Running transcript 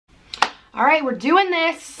Alright, we're doing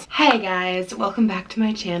this. Hey guys, welcome back to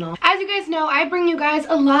my channel. As you guys know, I bring you guys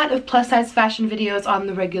a lot of plus size fashion videos on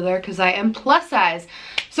the regular because I am plus size.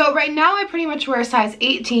 So right now I pretty much wear a size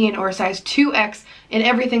 18 or a size 2X in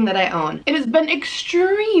everything that I own. It has been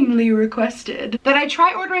extremely requested that I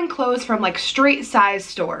try ordering clothes from like straight size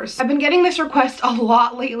stores. I've been getting this request a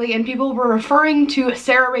lot lately and people were referring to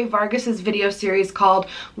Sarah Ray Vargas's video series called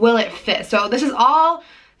Will It Fit? So this is all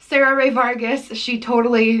Sarah Ray Vargas. She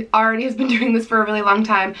totally already has been doing this for a really long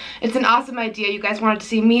time. It's an awesome idea. You guys wanted to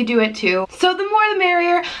see me do it too. So the more the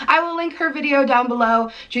merrier. I will link her video down below.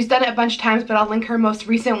 She's done it a bunch of times, but I'll link her most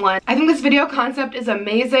recent one. I think this video concept is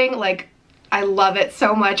amazing. Like, I love it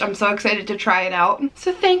so much. I'm so excited to try it out.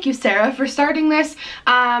 So thank you, Sarah, for starting this.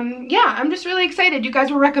 Yeah, I'm just really excited. You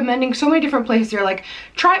guys were recommending so many different places. You're like,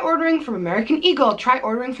 try ordering from American Eagle, try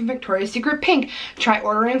ordering from Victoria's Secret Pink, try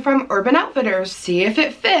ordering from Urban Outfitters, see if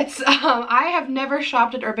it fits. I have never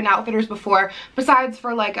shopped at Urban Outfitters before, besides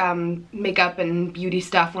for like makeup and beauty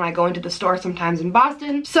stuff when I go into the store sometimes in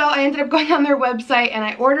Boston. So I ended up going on their website and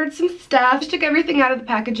I ordered some stuff. Just took everything out of the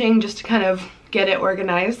packaging just to kind of get it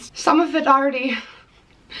organized. Some of it already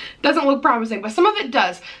doesn't look promising, but some of it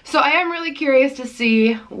does. So I am really curious to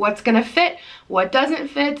see what's gonna fit, what doesn't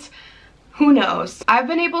fit, who knows. I've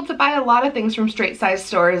been able to buy a lot of things from straight size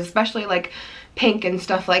stores, especially like Pink and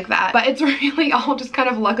stuff like that, but it's really all just kind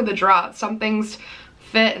of luck of the draw. Some things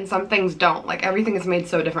fit and some things don't. Like, everything is made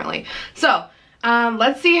so differently. So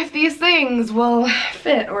let's see if these things will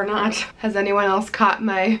fit or not. Has anyone else caught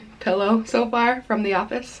my pillow so far from the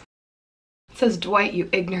office? It says, Dwight, you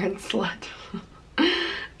ignorant slut.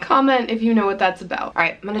 Comment if you know what that's about.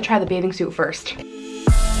 Alright, I'm gonna try the bathing suit first.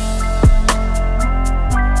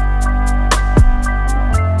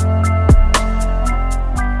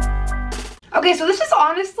 Okay, so this is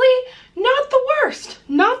honestly not the worst.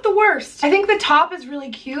 Not the worst. I think the top is really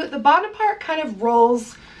cute. The bottom part kind of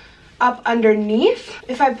rolls up underneath.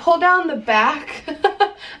 If I pull down the back,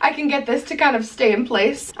 I can get this to kind of stay in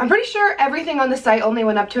place. I'm pretty sure everything on the site only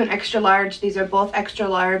went up to an extra large. These are both extra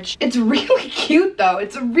large. It's really cute though.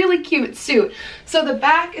 It's a really cute suit. So the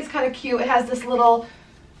back is kind of cute. It has this little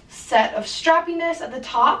set of strappiness at the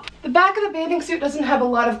top. The back of the bathing suit doesn't have a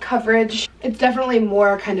lot of coverage. It's definitely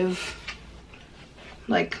more kind of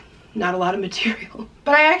like not a lot of material.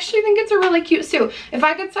 But I actually think it's a really cute suit. If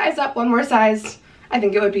I could size up one more size, I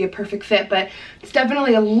think it would be a perfect fit, but it's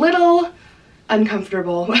definitely a little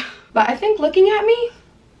uncomfortable. But I think looking at me,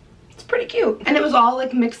 it's pretty cute. And it was all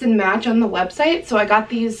like mix and match on the website, so I got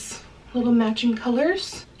these little matching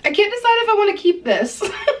colors. I can't decide if I want to keep this.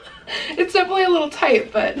 It's definitely a little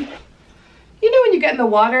tight, but you know when you get in the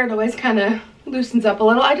water, it always kind of loosens up a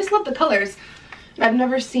little. I just love the colors. I've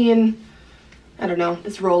never seen, I don't know,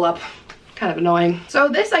 this roll up. Kind of annoying. So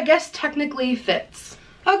this, I guess, technically fits.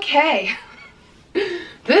 Okay.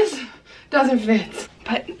 This doesn't fit,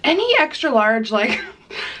 but any extra large, like,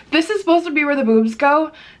 this is supposed to be where the boobs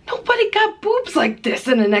go. Nobody got boobs like this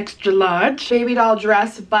in an extra large. Baby doll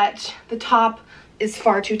dress, but the top is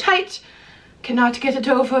far too tight. Cannot get it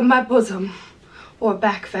over my bosom or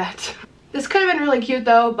back fat. This could have been really cute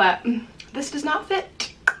though, but this does not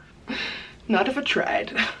fit. Not if I tried.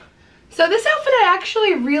 So this outfit I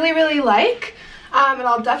actually really like, and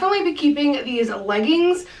I'll definitely be keeping these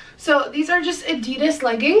leggings. So these are just Adidas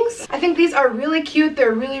leggings. I think these are really cute.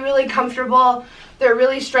 They're really comfortable. They're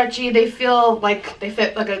really stretchy. They feel like they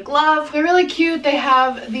fit like a glove. They're really cute. They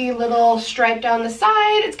have the little stripe down the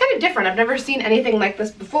side. It's kind of different. I've never seen anything like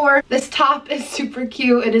this before. This top is super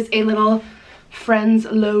cute. It is a little Friends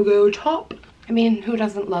logo top. I mean, who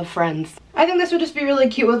doesn't love Friends? I think this would just be really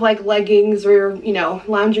cute with like leggings or, you know,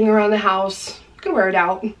 lounging around the house. You can wear it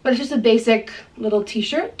out. But it's just a basic little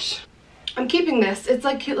t-shirt. I'm keeping this. It's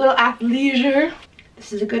like cute little athleisure.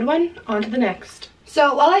 This is a good one. On to the next.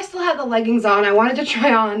 So while I still had the leggings on, I wanted to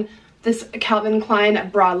try on this Calvin Klein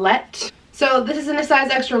bralette. So this is in a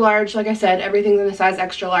size extra large. Like I said, everything's in a size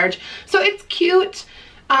extra large. So it's cute,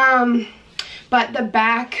 but the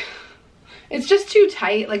back, it's just too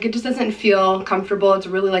tight. Like, it just doesn't feel comfortable. It's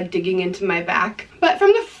really like digging into my back. But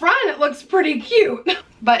from the front, it looks pretty cute,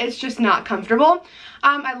 but it's just not comfortable.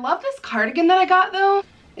 I love this cardigan that I got though.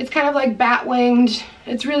 It's kind of like bat winged.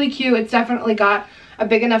 It's really cute. It's definitely got a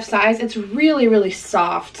big enough size. It's really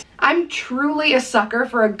soft. I'm truly a sucker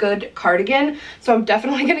for a good cardigan, so I'm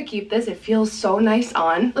definitely gonna keep this. It feels so nice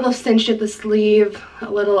on. Little cinch at the sleeve, a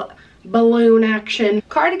little balloon action.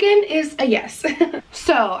 Cardigan is a yes.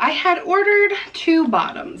 So I had ordered 2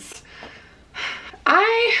 bottoms.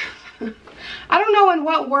 I don't know in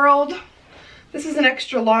what world This is an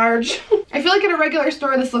extra large. I feel like in a regular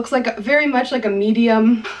store, this looks like very much like a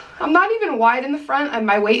medium. I'm not even wide in the front, and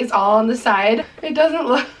my weight is all on the side. It doesn't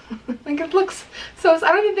look like it looks so. I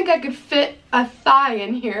don't even think I could fit a thigh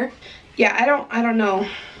in here. Yeah, I don't know.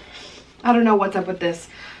 I don't know what's up with this,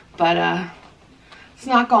 but it's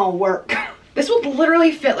not gonna work. This would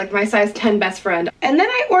literally fit like my size 10 best friend. And then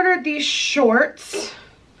I ordered these shorts.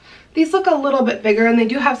 These look a little bit bigger, and they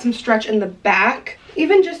do have some stretch in the back,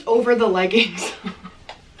 even just over the leggings.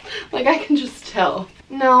 Like, I can just tell.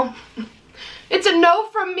 No, it's a no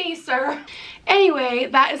from me, sir. Anyway,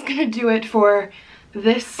 that is gonna do it for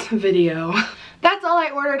this video. That's all I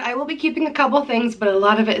ordered. I will be keeping a couple things, but a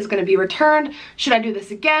lot of it is gonna be returned. Should I do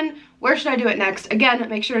this again? Where should I do it next? Again,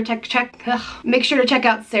 make sure to check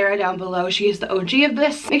out Sarah down below. She is the OG of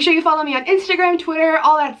this. Make sure you follow me on Instagram, Twitter,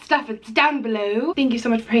 all that stuff. It's down below. Thank you so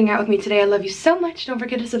much for hanging out with me today. I love you so much. Don't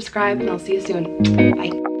forget to subscribe, and I'll see you soon. Bye.